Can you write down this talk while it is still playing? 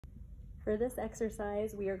For this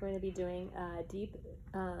exercise, we are going to be doing a deep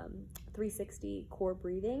 360 core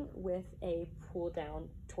breathing with a pull down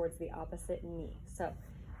towards the opposite knee. So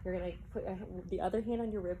you're going to put the other hand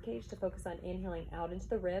on your rib cage to focus on inhaling out into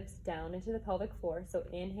the ribs, down into the pelvic floor. So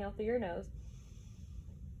inhale through your nose.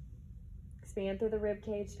 Expand through the rib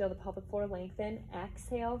cage, feel the pelvic floor lengthen.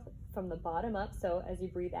 Exhale from the bottom up. So as you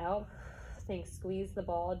breathe out, think squeeze the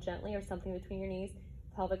ball gently or something between your knees.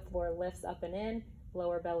 Pelvic floor lifts up and in.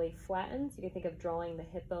 Lower belly flattens. You can think of drawing the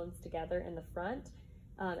hip bones together in the front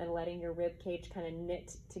and letting your rib cage kind of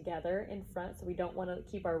knit together in front. So we don't want to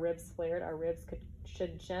keep our ribs flared. Our ribs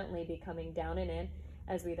should gently be coming down and in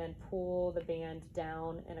as we then pull the band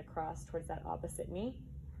down and across towards that opposite knee.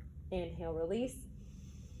 Inhale, release.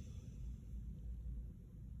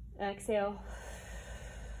 Exhale.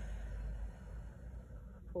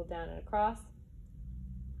 Pull down and across.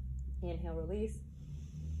 Inhale, release.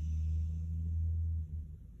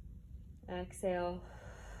 Exhale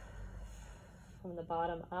from the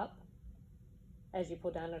bottom up as you pull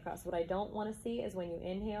down and across. What I don't want to see is when you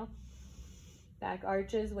inhale, back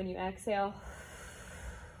arches. When you exhale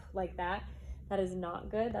like that, that is not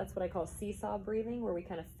good. That's what I call seesaw breathing, where we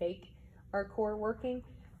kind of fake our core working.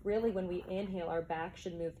 Really, when we inhale, our back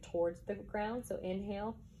should move towards the ground. So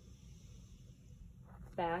inhale,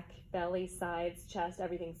 back, belly, sides, chest,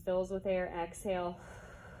 everything fills with air. Exhale,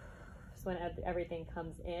 so when everything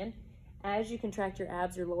comes in. As you contract your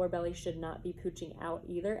abs, your lower belly should not be pooching out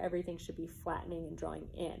either. Everything should be flattening and drawing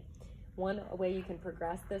in. One way you can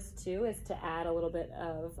progress this too is to add a little bit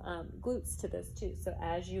of glutes to this too. So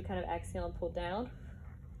as you kind of exhale and pull down,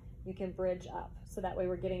 you can bridge up. So that way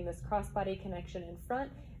we're getting this crossbody connection in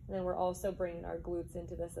front, and then we're also bringing our glutes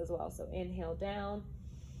into this as well. So inhale down,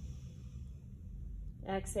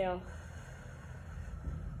 exhale,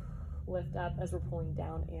 lift up as we're pulling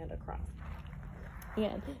down and across.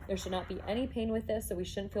 And there should not be any pain with this, so we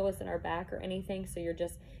shouldn't feel this in our back or anything. So you're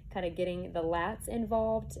just kind of getting the lats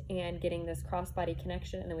involved and getting this crossbody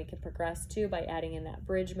connection, and then we can progress too by adding in that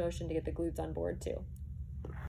bridge motion to get the glutes on board too.